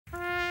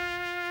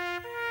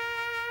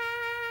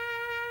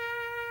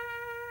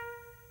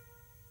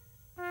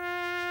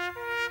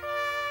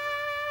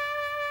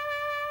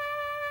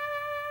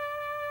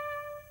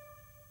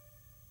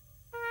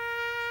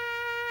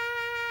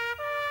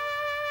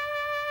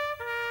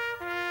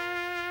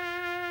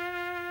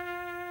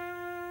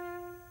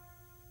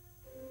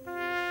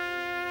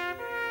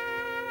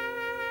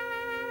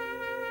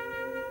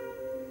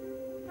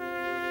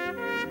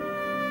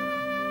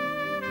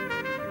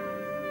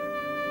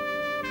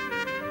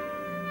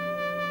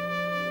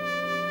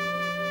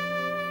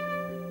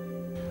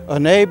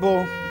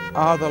Unable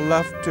are the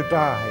left to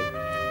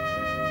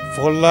die,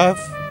 for love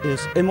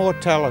is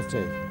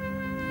immortality.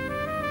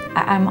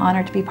 I'm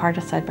honored to be part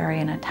of Sudbury,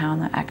 in a town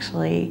that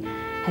actually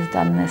has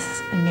done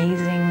this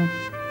amazing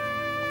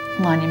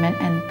monument,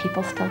 and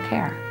people still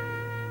care.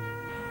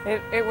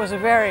 It was a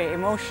very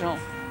emotional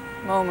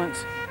moment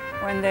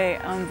when they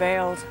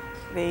unveiled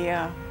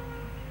the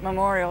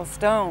memorial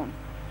stone.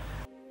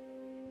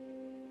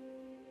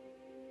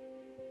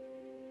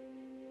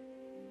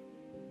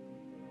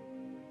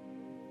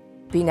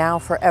 Be now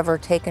forever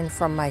taken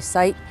from my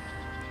sight,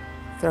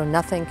 though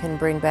nothing can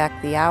bring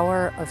back the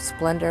hour of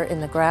splendor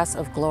in the grass,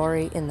 of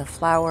glory in the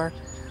flower.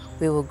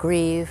 We will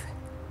grieve,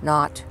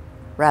 not,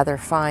 rather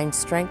find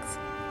strength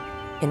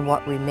in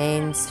what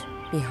remains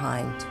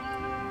behind.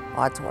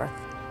 Wadsworth.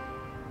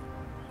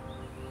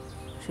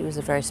 She was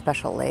a very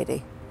special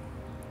lady.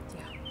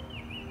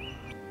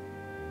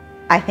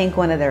 I think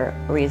one of the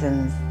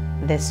reasons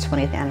this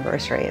 20th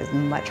anniversary is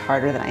much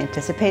harder than I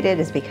anticipated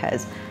is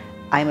because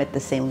I'm at the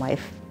same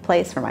life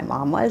place where my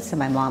mom was. So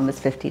my mom was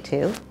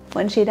 52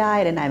 when she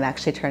died, and I'm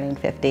actually turning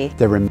 50.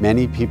 There are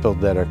many people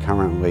that are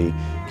currently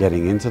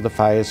getting into the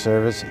fire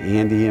service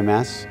and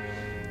EMS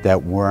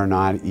that were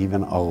not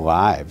even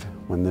alive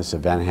when this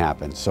event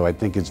happened. So I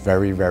think it's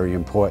very, very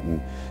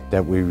important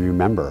that we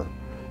remember,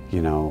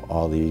 you know,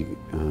 all the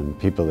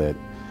people that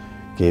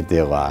gave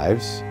their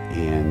lives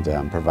and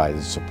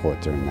provided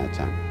support during that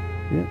time.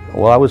 Yeah.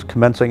 Well, I was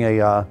commencing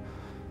a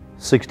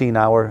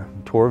 16-hour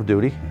tour of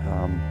duty,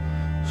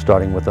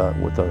 starting with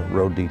a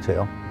road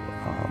detail,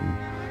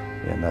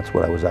 and that's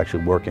what I was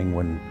actually working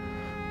when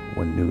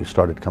news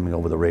started coming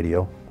over the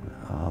radio.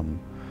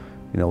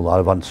 You know, a lot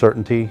of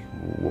uncertainty,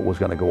 what was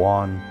going to go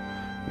on.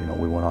 You know,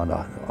 we went on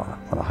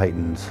a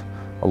heightened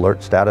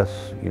alert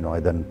status. You know, I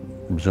then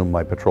resumed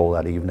my patrol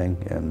that evening,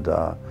 and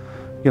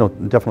you know,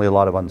 definitely a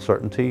lot of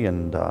uncertainty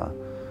and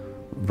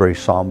very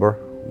somber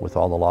with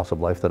all the loss of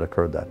life that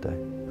occurred that day.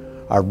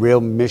 Our real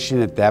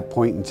mission at that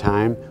point in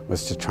time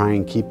was to try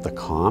and keep the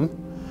calm.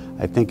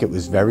 I think it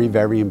was very,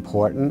 very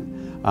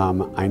important.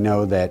 I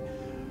know that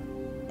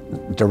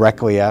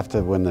directly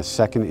after, when the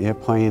second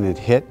airplane had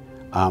hit,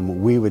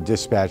 we were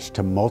dispatched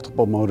to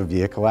multiple motor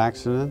vehicle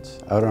accidents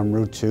out on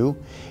Route 2,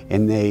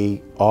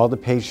 and all the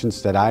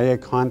patients that I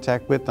had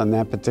contact with on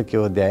that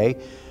particular day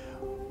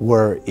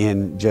were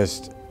in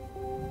just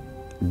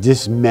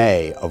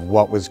dismay of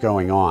what was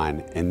going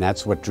on, and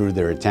that's what drew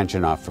their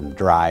attention off from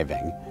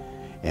driving.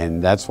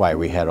 And that's why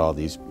we had all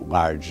these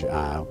large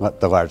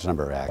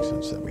number of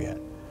accidents that we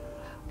had.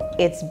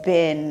 It's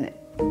been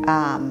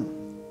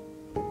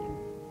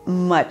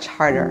much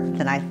harder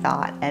than I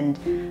thought,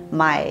 and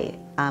my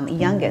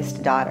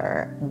youngest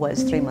daughter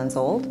was 3 months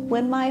old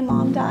when my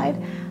mom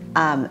died,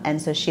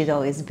 and so she's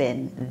always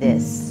been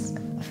this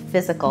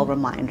physical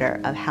reminder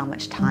of how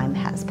much time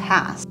has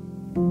passed.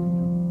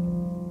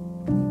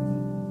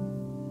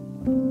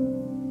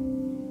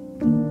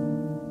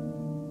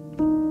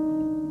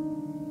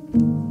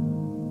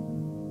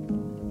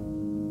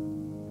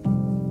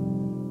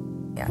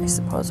 Yeah, I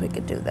suppose we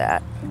could do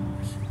that.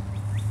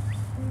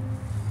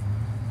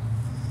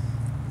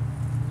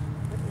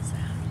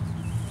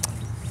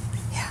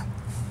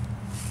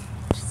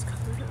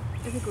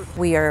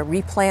 We are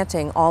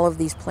replanting all of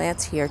these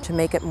plants here to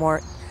make it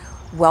more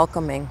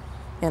welcoming,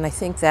 and I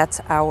think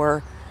that's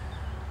our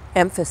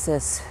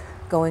emphasis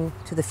going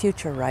to the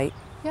future, right?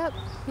 Yep.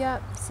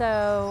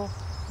 So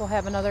we'll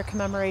have another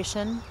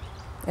commemoration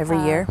every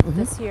year.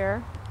 This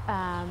year,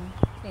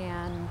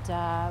 and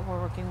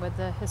we're working with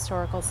the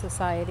Historical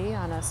Society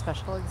on a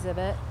special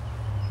exhibit,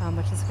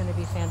 which is going to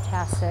be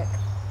fantastic.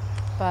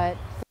 But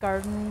the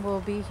garden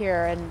will be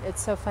here, and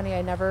it's so funny,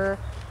 I never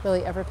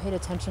really ever paid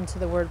attention to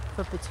the word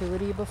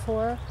perpetuity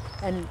before,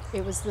 and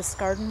it was this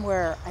garden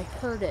where I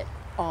heard it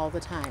all the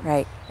time.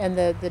 Right. And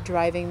the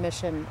driving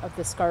mission of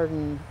this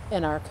garden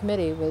in our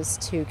committee was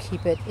to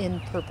keep it in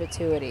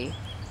perpetuity,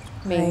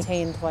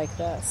 maintained like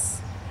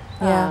this.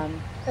 Yeah.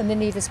 And the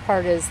neatest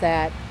part is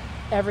that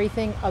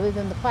everything other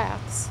than the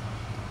plaques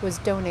was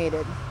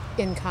donated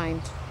in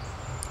kind.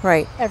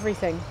 Right.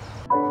 Everything.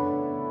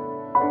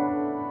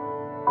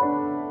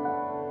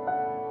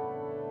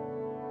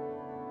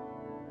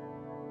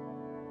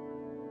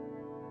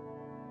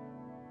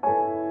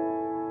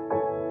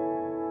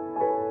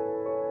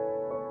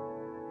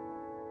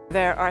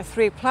 There are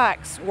 3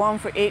 plaques, one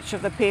for each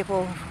of the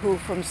people who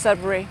from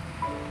Sudbury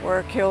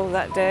were killed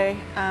that day,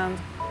 and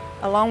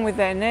along with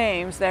their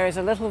names there is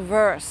a little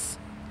verse,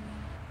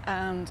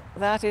 and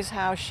that is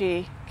how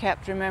she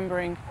kept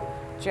remembering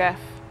Jeff.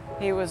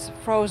 He was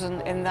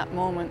frozen in that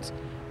moment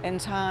in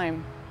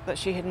time that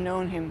she had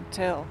known him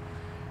till.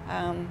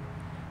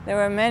 There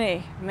were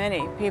many,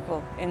 many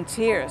people in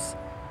tears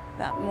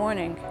that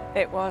morning.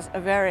 It was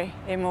a very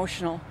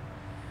emotional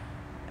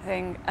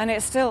thing, and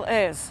it still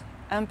is.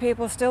 And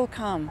people still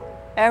come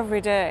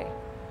every day.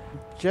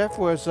 Jeff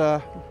was,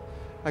 I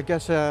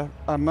guess, a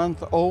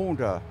month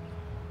older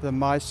than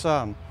my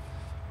son.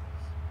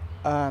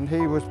 And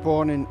he was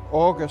born in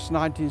August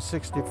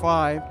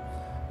 1965.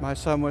 My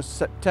son was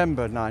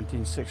September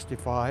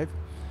 1965.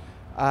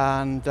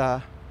 And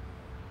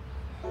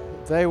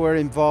They were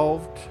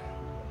involved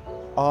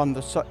on in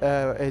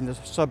the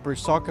Sudbury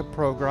soccer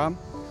program.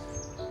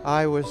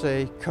 I was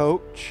a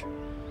coach,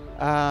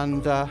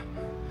 and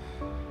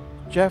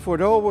Jeff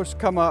would always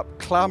come up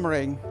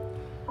clamoring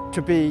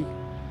to be,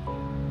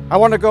 I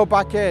want to go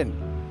back in.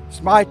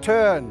 It's my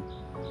turn.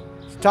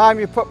 It's time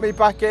you put me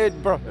back in,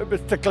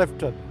 Mr.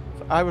 Clifton.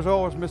 I was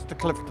always Mr.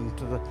 Clifton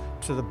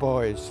to the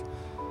boys.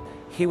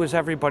 He was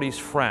everybody's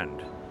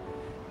friend.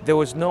 There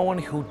was no one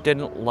who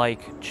didn't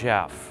like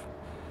Jeff.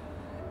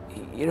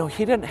 You know,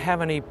 he didn't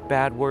have any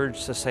bad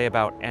words to say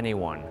about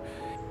anyone.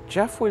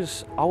 Jeff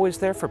was always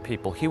there for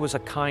people. He was a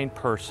kind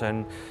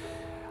person.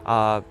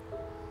 I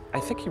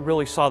think he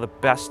really saw the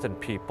best in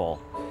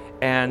people.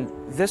 And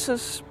this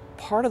is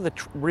part of the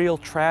real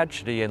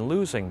tragedy in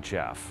losing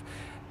Jeff.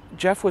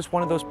 Jeff was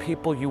one of those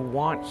people you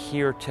want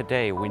here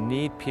today. We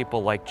need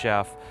people like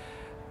Jeff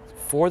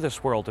for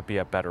this world to be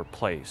a better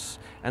place.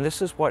 And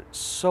this is what's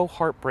so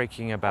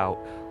heartbreaking about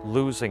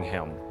losing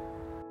him.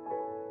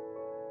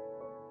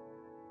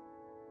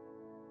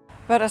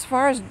 But as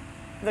far as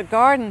the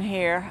garden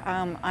here,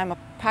 I'm a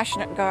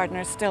passionate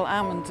gardener, still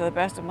am, and to the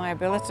best of my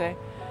ability.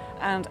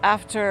 And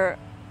after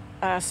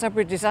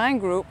Sudbury Design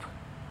Group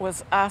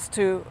was asked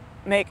to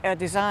make a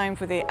design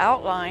for the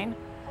outline,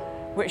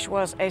 which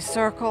was a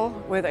circle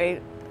with a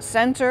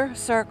center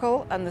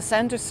circle, and the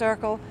center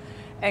circle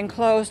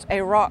enclosed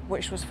a rock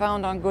which was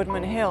found on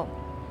Goodman Hill.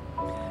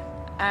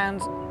 And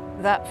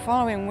that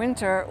following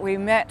winter we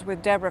met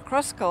with Deborah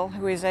Kruskell,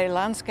 who is a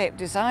landscape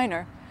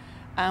designer,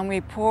 and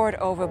we pored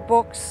over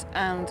books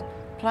and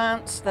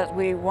plants that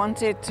we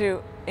wanted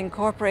to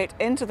incorporate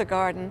into the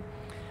garden,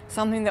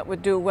 something that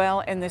would do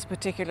well in this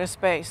particular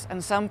space.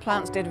 And some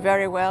plants did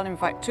very well, in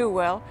fact too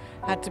well,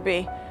 had to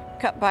be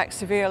cut back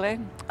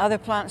severely. Other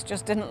plants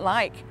just didn't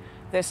like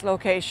this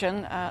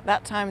location. At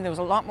that time there was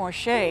a lot more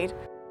shade.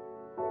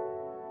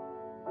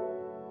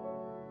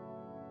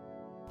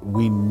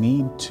 We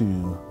need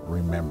to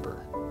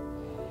remember.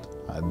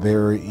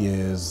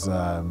 There's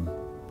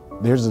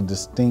a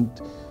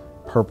distinct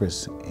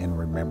purpose in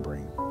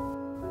remembering.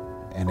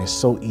 And it's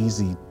so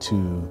easy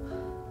to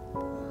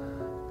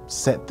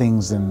set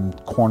things in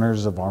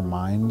corners of our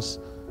minds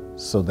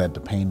so that the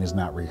pain is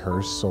not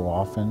rehearsed so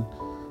often.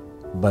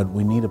 But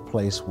we need a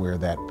place where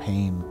that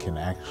pain can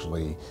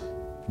actually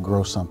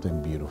grow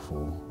something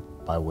beautiful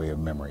by way of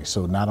memory.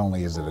 So not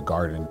only is it a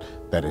garden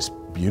that is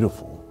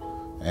beautiful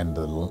and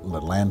the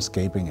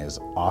landscaping is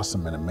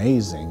awesome and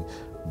amazing,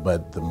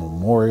 but the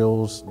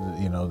memorials,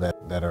 you know,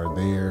 that are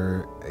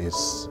there,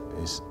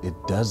 it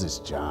does its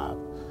job.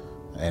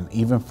 And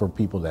even for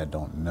people that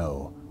don't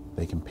know,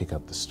 they can pick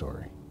up the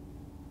story.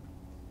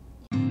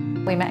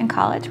 We met in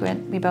college.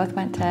 We both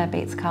went to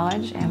Bates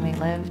College, and we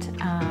lived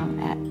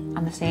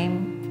on the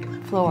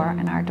same floor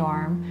in our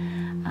dorm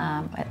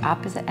at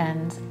opposite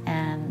ends.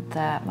 And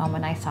the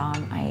moment I saw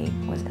him, I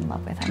was in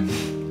love with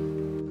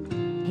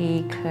him.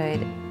 He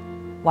could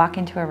walk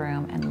into a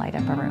room and light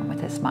up a room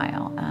with his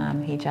smile.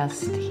 He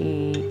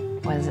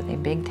was a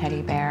big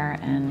teddy bear,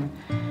 and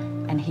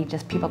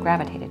people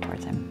gravitated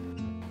towards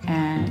him.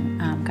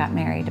 And got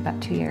married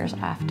about 2 years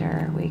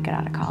after we got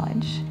out of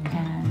college,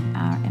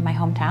 and in my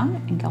hometown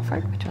in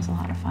Guilford, which was a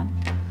lot of fun.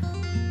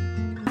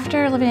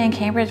 After living in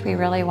Cambridge, we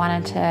really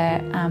wanted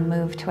to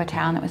move to a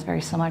town that was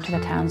very similar to the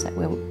towns that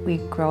we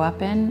grew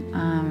up in.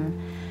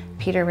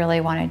 Peter really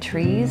wanted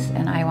trees,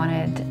 and I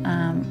wanted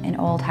an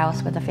old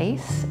house with a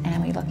face,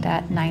 and we looked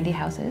at 90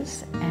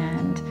 houses.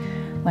 And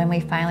when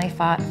we finally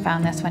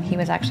found this one, he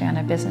was actually on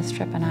a business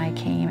trip, and I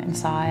came and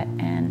saw it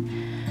and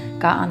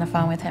got on the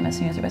phone with him as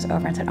soon as it was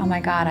over and said, "Oh my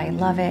God, I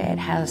love it. It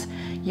has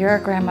your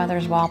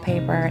grandmother's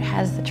wallpaper. It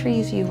has the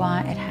trees you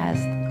want. It has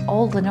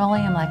old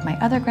linoleum like my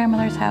other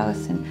grandmother's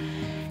house."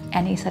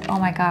 And he said, "Oh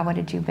my God, what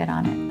did you bid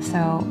on it?"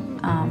 So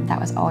that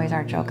was always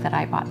our joke, that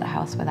I bought the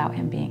house without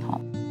him being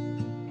home.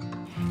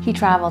 He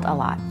traveled a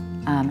lot,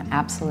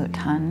 absolute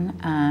ton,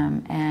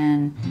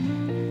 and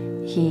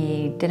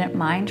he didn't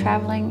mind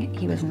traveling.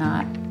 He was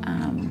not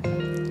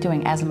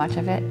doing as much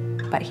of it,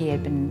 but he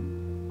had been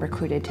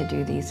recruited to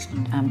do these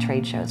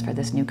trade shows for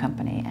this new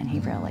company, and he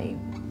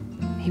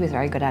was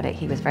very good at it.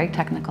 He was very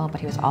technical, but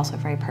he was also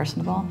very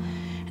personable,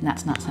 and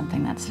that's not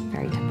something that's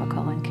very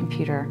typical in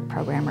computer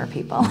programmer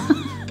people.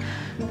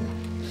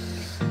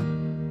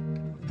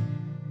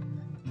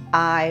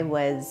 I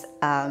was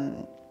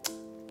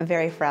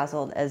very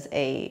frazzled as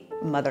a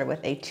mother with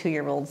a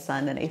 2-year-old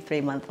son and a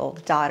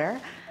 3-month-old daughter.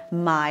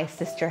 My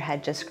sister Jessica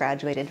had just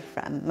graduated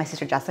from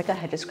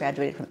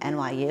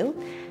NYU,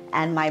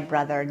 and my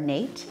brother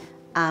Nate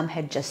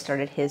had just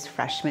started his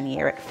freshman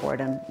year at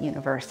Fordham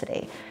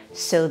University.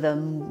 So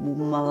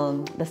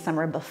the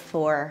summer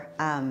before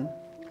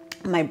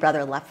my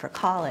brother left for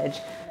college,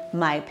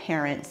 my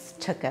parents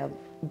took a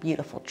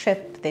beautiful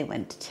trip. They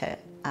went to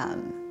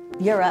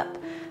Europe,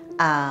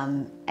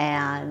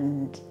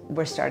 and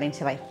we're starting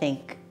to, I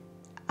think,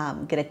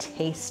 get a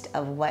taste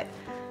of what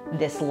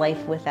this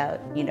life without,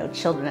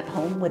 children at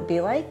home would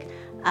be like.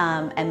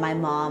 And my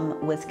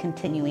mom was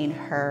continuing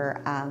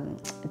her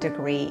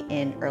degree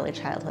in early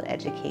childhood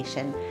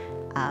education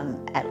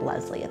at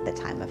Leslie at the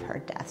time of her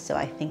death. So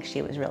I think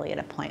she was really at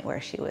a point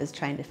where she was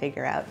trying to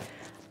figure out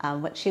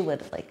what she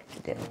would like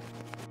to do.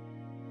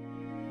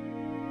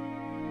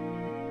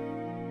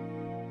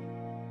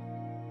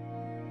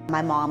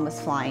 My mom was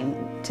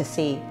flying to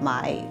see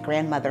my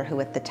grandmother,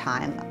 who at the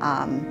time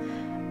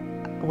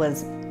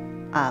was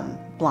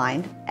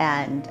blind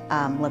and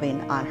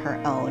living on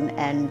her own,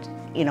 and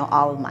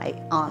all of my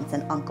aunts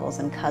and uncles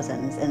and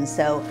cousins. And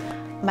so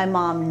my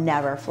mom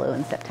never flew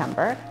in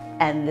September,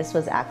 and this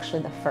was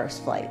actually the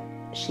first flight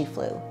she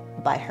flew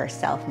by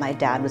herself. My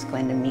dad was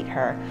going to meet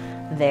her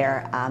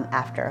there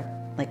after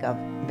like a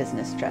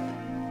business trip.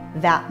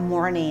 That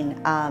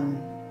morning,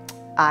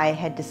 I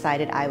had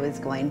decided I was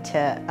going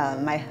to,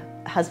 my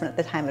husband at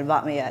the time had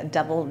bought me a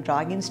double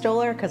jogging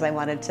stroller because I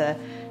wanted to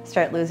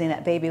start losing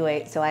that baby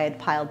weight. So I had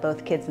piled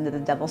both kids into the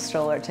double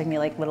stroller. It took me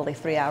like literally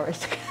 3 hours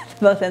to get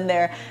both in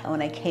there.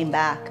 When I came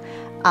back,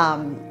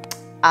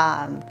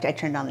 I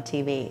turned on the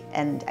TV,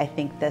 and I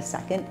think the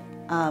second,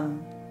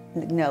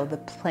 the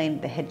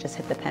plane had just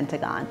hit the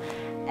Pentagon.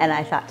 And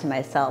I thought to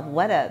myself,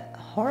 what a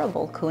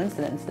horrible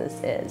coincidence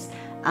this is.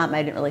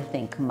 I didn't really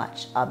think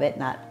much of it,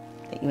 not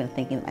even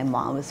thinking that my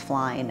mom was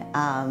flying.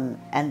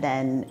 And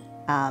then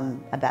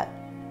about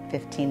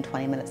 15,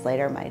 20 minutes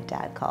later, my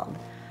dad called.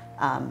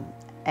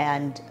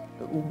 And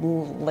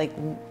like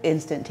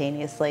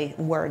instantaneously,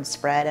 word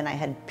spread, and I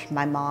had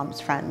my mom's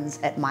friends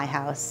at my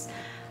house.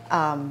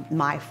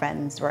 My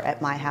friends were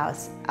at my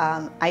house.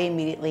 I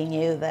immediately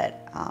knew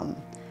that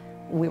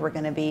we were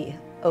going to be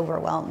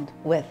overwhelmed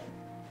with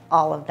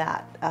all of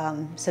that.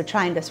 So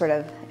trying to sort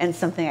of, and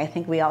something I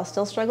think we all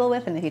still struggle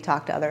with, and if you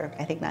talk to other,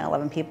 I think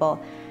 9/11 people,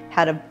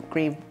 how to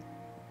grieve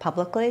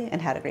publicly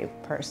and how to grieve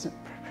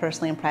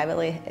personally and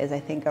privately is, I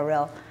think, a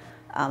real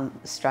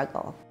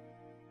struggle.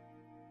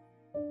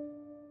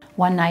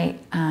 One night,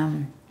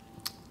 I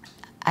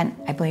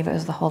believe it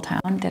was the whole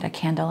town, did a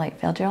candlelight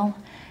vigil,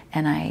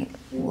 and I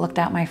looked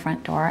out my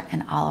front door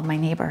and all of my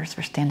neighbors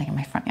were standing in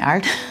my front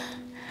yard.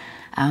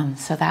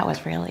 So that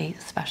was really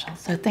special.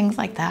 So things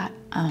like that.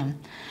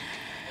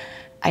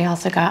 I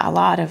also got a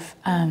lot of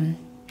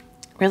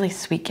really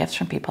sweet gifts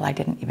from people I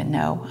didn't even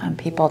know.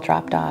 People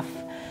dropped off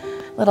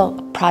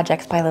little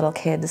projects by little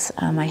kids.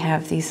 I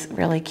have these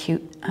really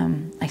cute,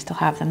 I still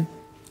have them,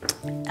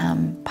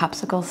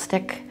 popsicle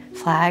stick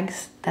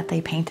flags that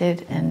they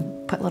painted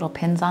and put little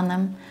pins on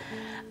them.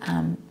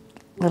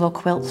 Little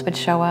quilts would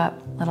show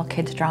up, little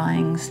kids'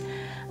 drawings.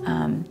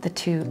 The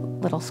two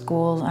little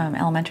schools,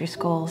 elementary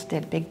schools,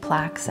 did big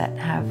plaques that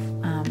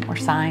were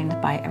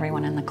signed by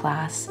everyone in the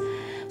class.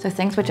 So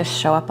things would just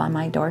show up on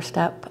my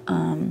doorstep.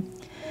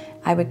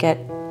 I would get,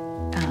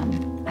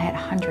 I had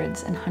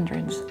hundreds and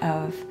hundreds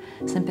of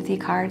sympathy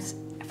cards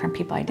from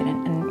people I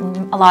didn't,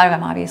 and a lot of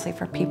them obviously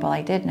for people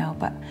I did know,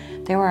 but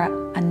there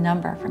were a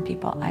number from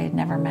people I had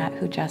never met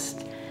who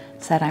just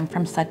said, I'm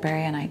from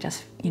Sudbury and I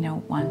just,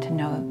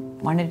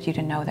 wanted you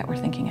to know that we're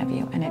thinking of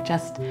you. And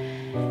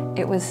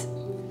it was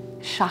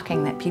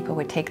shocking that people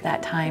would take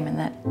that time and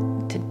that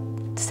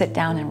to sit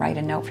down and write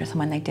a note for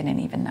someone they didn't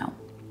even know.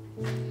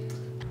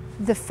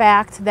 The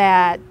fact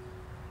that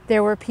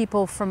there were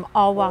people from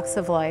all walks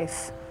of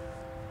life,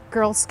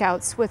 Girl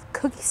Scouts with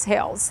cookie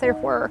sales, there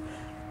were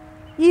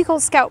Eagle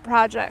Scout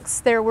projects,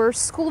 there were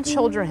school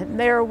children,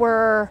 there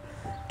were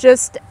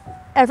just,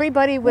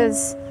 everybody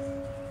was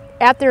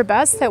at their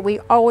best that we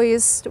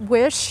always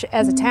wish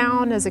as a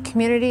town, as a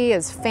community,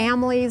 as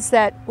families,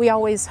 that we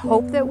always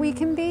hope that we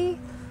can be,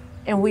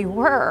 and we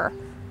were.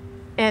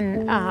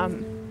 And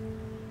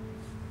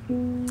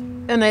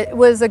it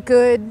was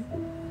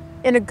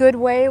in a good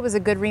way, it was a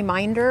good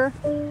reminder.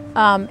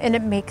 And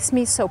it makes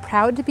me so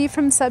proud to be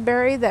from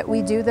Sudbury, that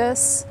we do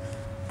this,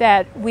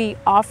 that we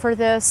offer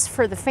this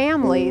for the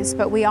families,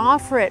 but we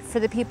offer it for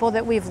the people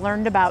that we've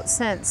learned about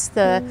since.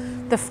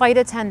 The flight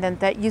attendant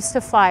that used to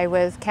fly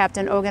with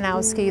Captain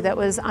Oganowski that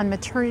was on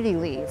maternity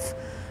leave.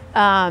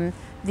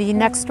 The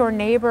next door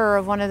neighbor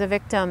of one of the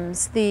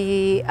victims,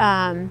 the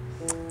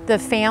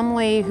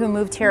family who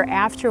moved here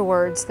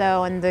afterwards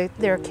though, and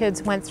their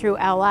kids went through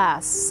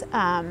LS.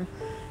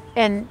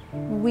 And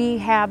we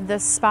have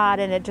this spot,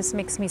 and it just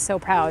makes me so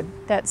proud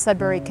that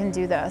Sudbury can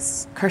do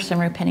this. Kirsten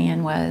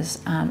Rupinian was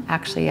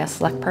actually a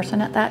select person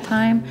at that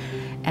time,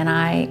 and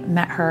I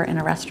met her in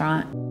a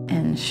restaurant,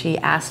 and she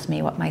asked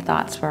me what my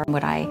thoughts were.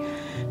 Would I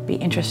be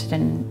interested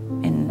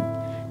in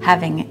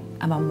having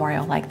a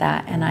memorial like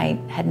that? And I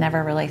had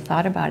never really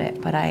thought about it,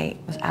 but I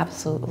was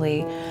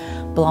absolutely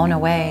blown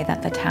away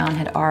that the town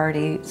had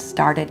already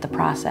started the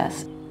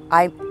process.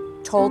 I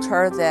told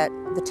her that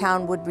the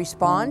town would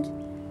respond,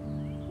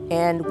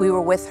 and we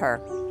were with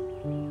her.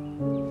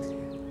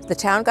 The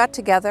town got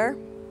together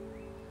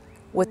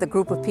with a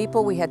group of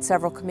people. We had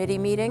several committee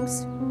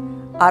meetings.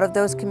 Out of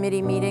those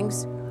committee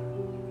meetings,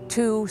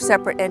 2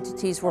 separate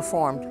entities were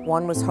formed.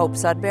 One was Hope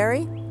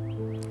Sudbury,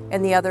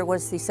 and the other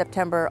was the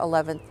September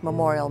 11th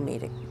Memorial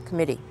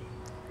Committee.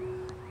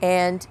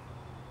 And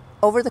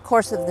over the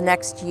course of the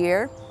next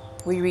year,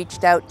 we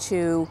reached out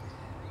to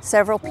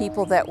several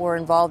people that were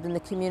involved in the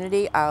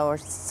community, our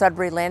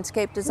Sudbury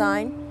landscape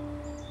design,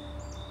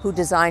 who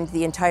designed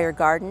the entire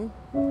garden,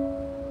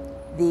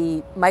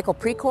 the Michael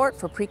Precourt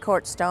for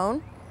Precourt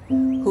Stone,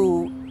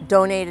 who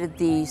donated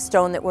the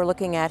stone that we're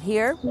looking at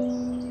here,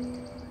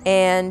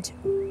 and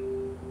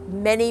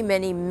many,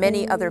 many,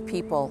 many other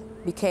people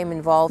became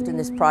involved in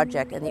this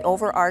project. And the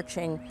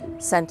overarching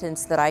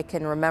sentence that I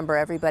can remember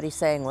everybody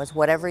saying was,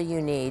 whatever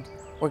you need,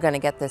 we're going to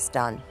get this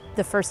done.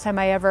 The first time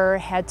I ever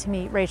had to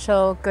meet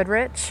Rachel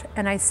Goodrich,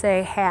 and I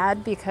say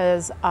had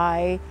because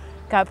I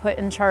got put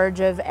in charge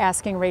of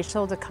asking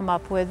Rachel to come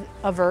up with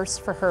a verse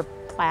for her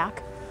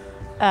plaque.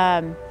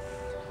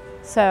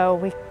 So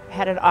we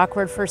had an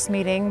awkward first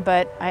meeting,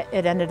 but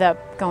it ended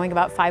up going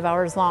about 5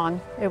 hours long.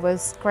 It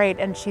was great,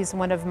 and she's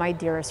one of my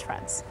dearest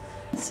friends.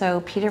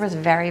 So Peter was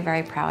very,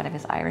 very proud of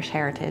his Irish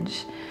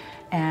heritage.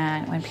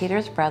 And when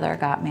Peter's brother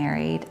got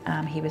married,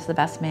 he was the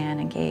best man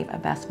and gave a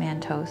best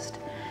man toast.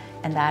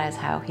 And that is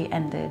how he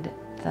ended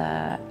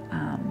the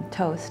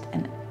toast.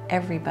 And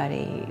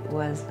everybody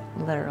was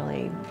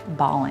literally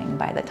bawling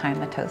by the time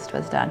the toast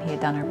was done. He had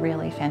done a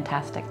really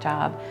fantastic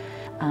job.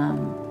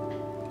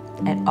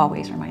 It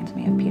always reminds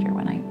me of Peter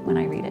when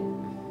I read it.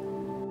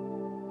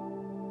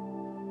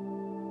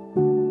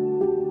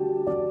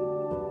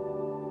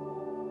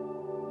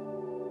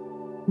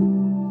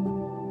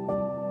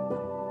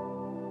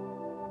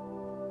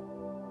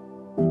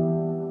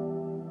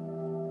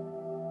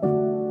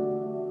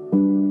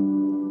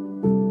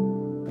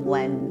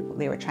 When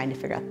we were trying to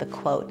figure out the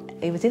quote,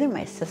 it was either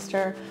my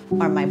sister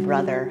or my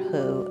brother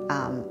who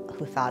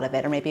thought of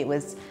it, or maybe it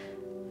was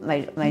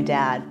my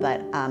dad,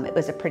 but it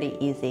was a pretty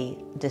easy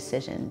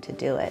decision to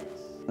do it.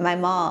 My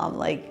mom,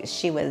 like,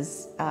 she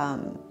was,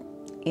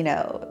 you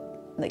know,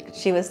 like,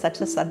 she was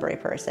such a Sudbury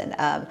person.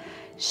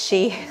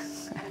 She,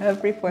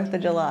 every 4th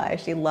of July,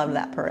 she loved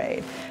that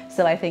parade.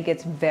 So I think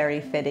it's very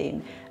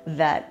fitting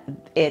that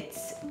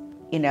it's,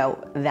 you know,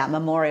 that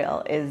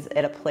memorial is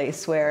at a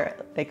place where,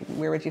 like,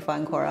 where would you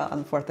find Cora on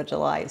the 4th of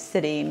July?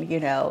 Sitting, you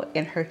know,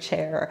 in her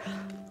chair,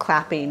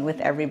 clapping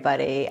with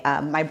everybody.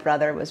 My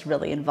brother was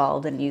really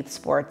involved in youth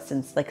sports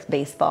and like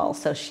baseball,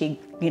 so she,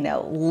 you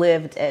know,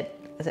 lived at,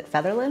 is it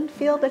Featherland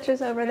Field, which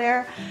is over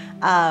there?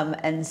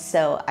 And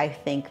so I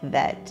think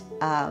that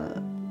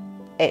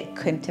it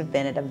couldn't have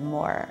been at a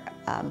more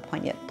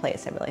poignant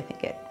place. I really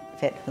think it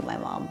fit who my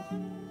mom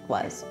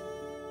was.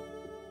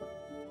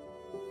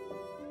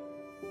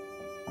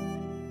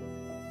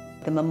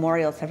 The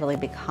memorials have really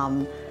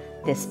become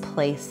this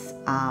place,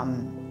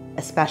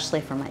 especially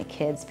for my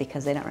kids,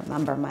 because they don't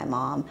remember my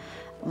mom.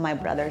 My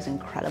brother's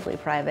incredibly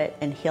private,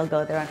 and he'll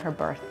go there on her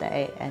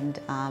birthday and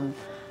on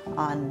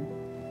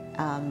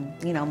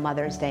you know,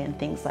 Mother's Day and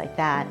things like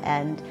that.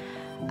 And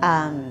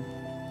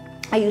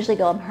I usually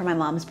go for my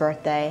mom's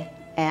birthday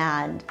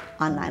and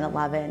on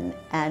 9/11.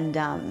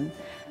 And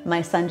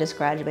my son just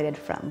graduated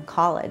from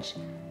college,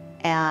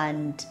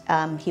 and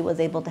he was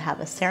able to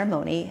have a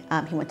ceremony.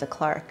 He went to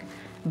Clark.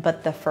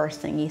 But the first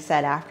thing he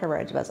said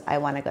afterwards was, I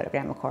want to go to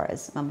Grandma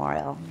Cora's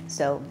memorial.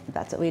 So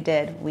that's what we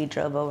did. We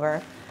drove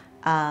over,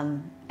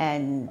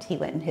 and he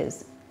went in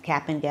his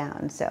cap and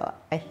gown. So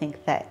I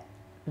think that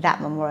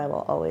that memorial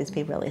will always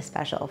be really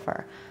special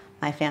for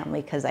my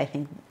family, because I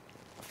think,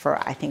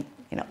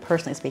 you know,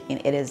 personally speaking,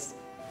 it is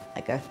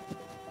like a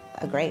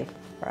grave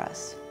for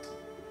us.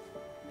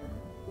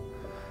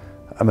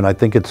 I mean, I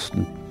think it's,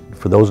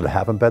 for those that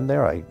haven't been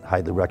there, I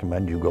highly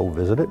recommend you go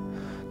visit it.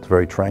 It's a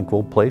very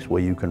tranquil place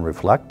where you can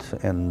reflect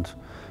and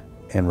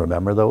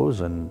remember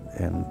those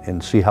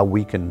and see how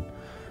we can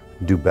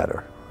do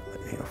better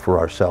for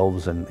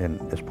ourselves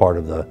and as part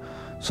of the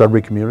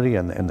Sudbury community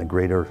and the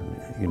greater,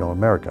 you know,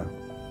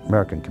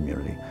 American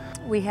community.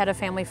 We had a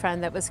family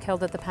friend that was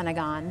killed at the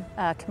Pentagon,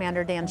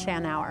 Commander Dan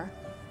Schanauer.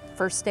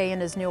 First day in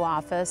his new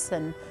office,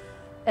 and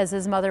as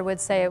his mother would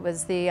say, it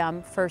was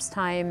the first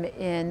time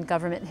in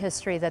government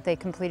history that they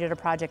completed a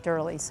project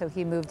early. So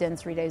he moved in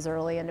 3 days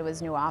early into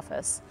his new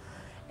office.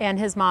 And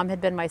his mom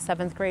had been my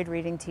 7th grade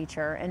reading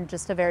teacher and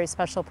just a very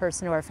special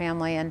person to our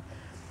family. And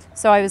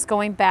so I was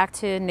going back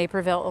to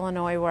Naperville,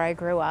 Illinois, where I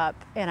grew up,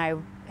 and I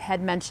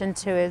had mentioned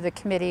to the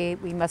committee,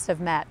 we must have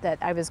met, that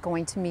I was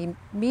going to be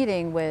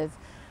meeting with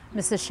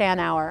Mrs.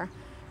 Schanauer.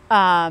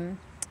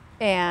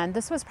 And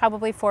this was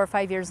probably 4 or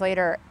 5 years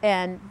later,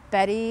 and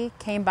Betty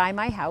came by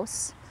my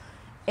house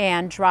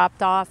and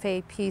dropped off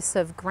a piece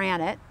of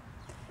granite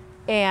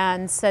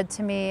and said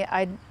to me,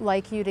 I'd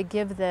like you to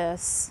give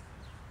this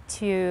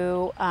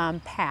to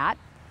Pat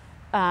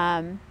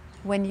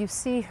when you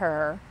see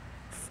her.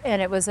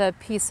 And it was a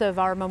piece of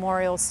our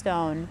memorial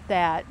stone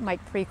that Mike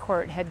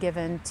Precourt had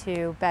given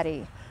to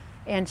Betty.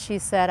 And she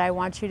said, I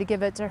want you to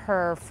give it to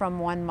her from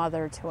one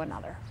mother to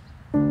another.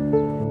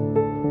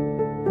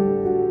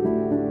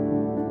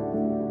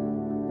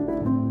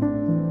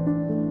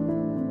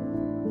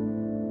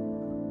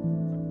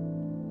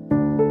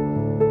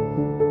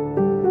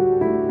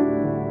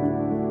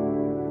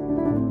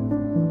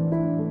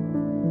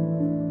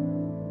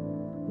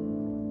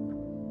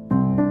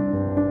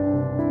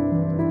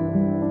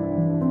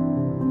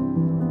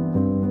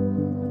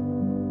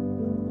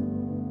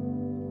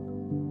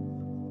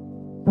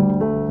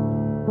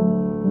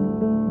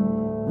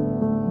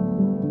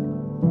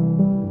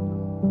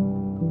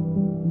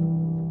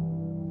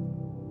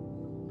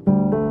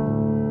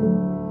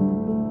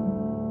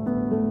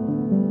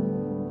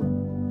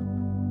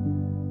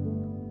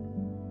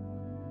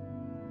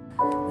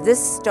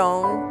 This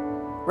stone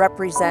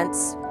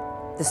represents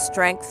the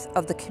strength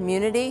of the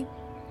community,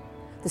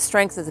 the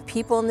strength of the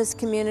people in this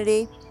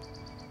community,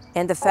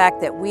 and the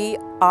fact that we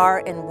are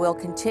and will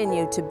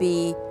continue to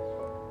be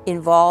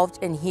involved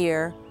and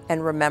hear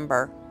and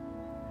remember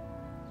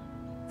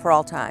for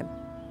all time.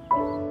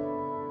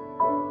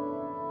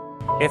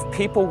 If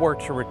people were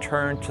to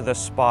return to this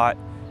spot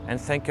and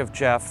think of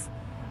Jeff,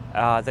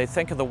 they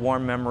think of the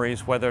warm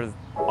memories, whether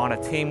on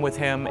a team with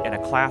him, in a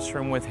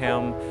classroom with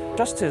him,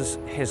 just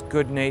his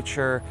good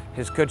nature,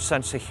 his good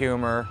sense of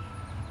humor,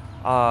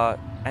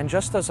 and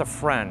just as a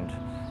friend.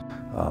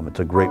 It's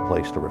a great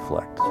place to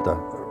reflect. The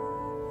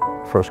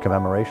first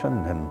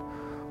commemoration, and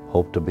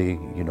hope to be,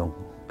 you know,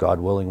 God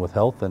willing, with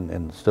health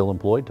and still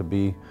employed, to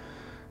be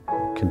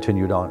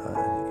continued on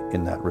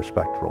in that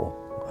respect role.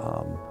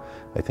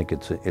 I think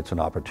it's an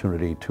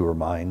opportunity to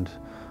remind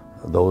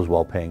those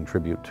while paying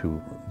tribute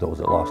to those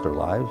that lost their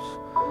lives.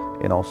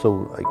 And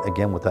also,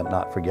 again, with that,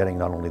 not forgetting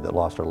not only that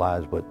lost their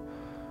lives, but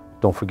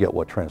don't forget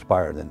what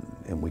transpired,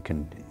 and we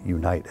can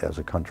unite as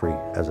a country,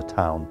 as a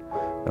town.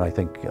 And I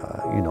think,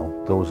 you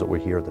know, those that were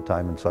here at the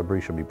time in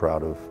Sudbury should be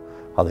proud of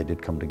how they did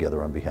come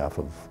together on behalf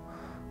of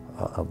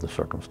the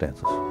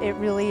circumstances. It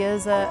really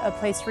is a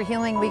place for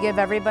healing. We give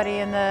everybody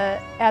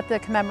at the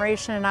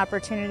commemoration an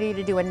opportunity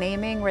to do a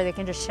naming where they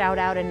can just shout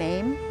out a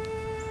name.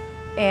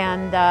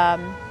 And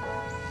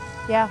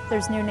yeah,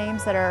 there's new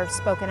names that are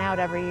spoken out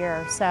every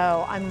year.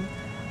 So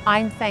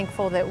I'm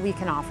thankful that we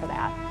can offer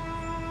that.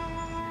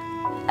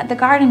 The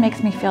garden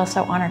makes me feel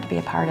so honored to be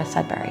a part of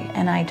Sudbury.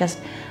 And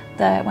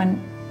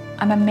when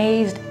I'm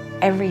amazed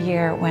every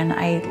year when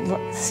I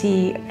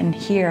see and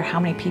hear how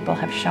many people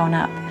have shown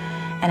up.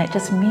 And it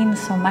just means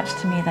so much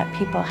to me that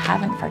people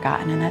haven't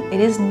forgotten, and that it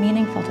is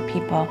meaningful to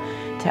people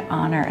to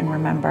honor and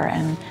remember.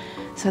 And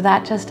so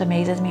that just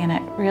amazes me, and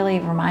it really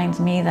reminds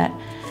me that,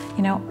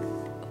 you know,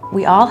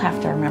 we all have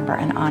to remember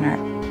and honor.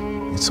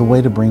 It's a way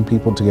to bring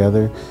people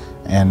together,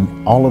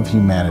 and all of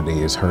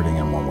humanity is hurting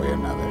in one way or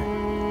another.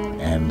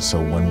 And so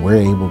when we're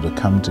able to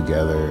come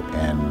together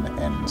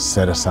and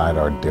set aside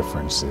our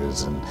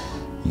differences and,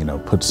 you know,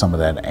 put some of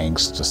that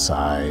angst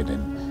aside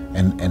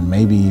and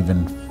maybe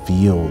even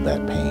feel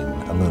that pain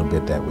a little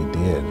bit that we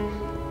did,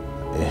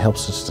 it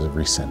helps us to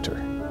recenter.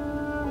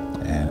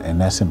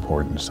 And that's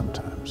important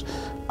sometimes.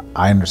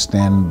 I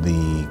understand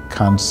the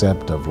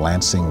concept of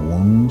lancing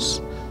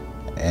wounds,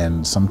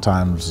 and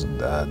sometimes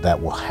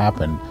that will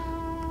happen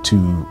to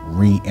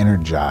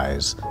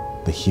re-energize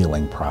the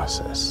healing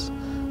process.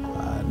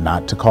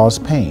 Not to cause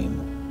pain,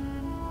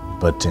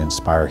 but to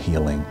inspire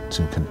healing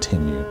to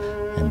continue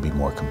and be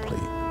more complete.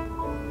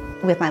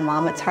 With my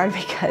mom, it's hard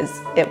because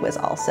it was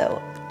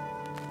also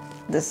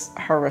this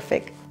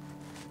horrific,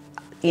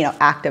 you know,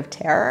 act of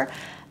terror.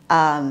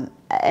 And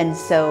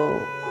so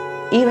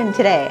even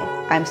today,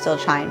 I'm still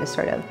trying to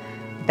sort of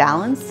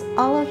balance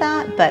all of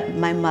that, but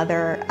my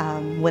mother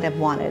would have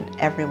wanted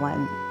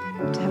everyone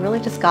to have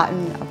really just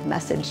gotten a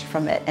message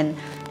from it and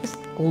just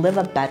live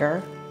a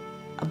better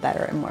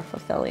and more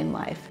fulfilling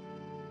life.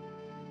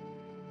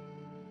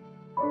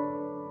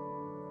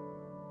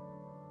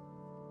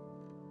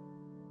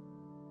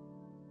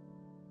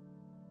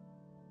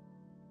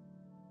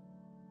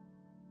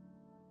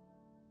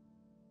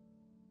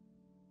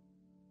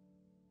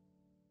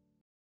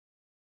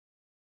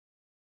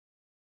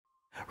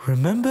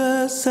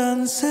 Remember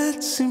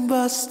sunsets in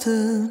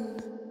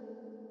Boston,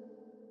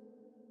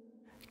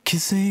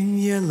 kissing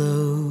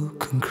yellow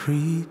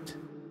concrete.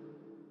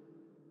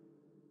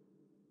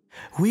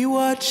 We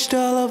watched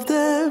all of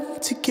them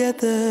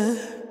together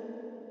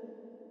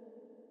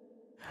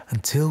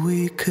until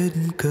we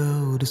couldn't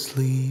go to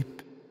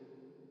sleep.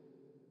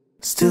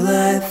 Still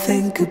I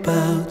think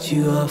about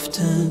you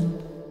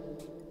often,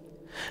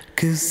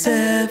 'cause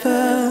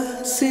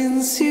ever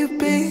since you've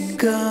been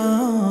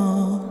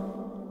gone,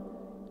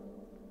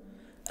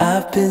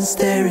 I've been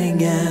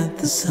staring at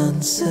the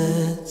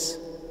sunsets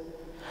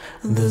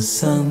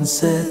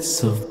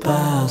of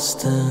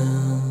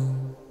Boston.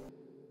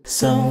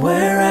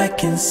 Somewhere I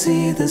can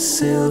see the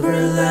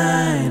silver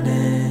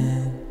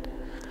lining,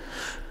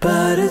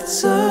 but it's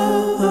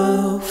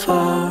so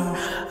far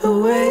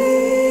away.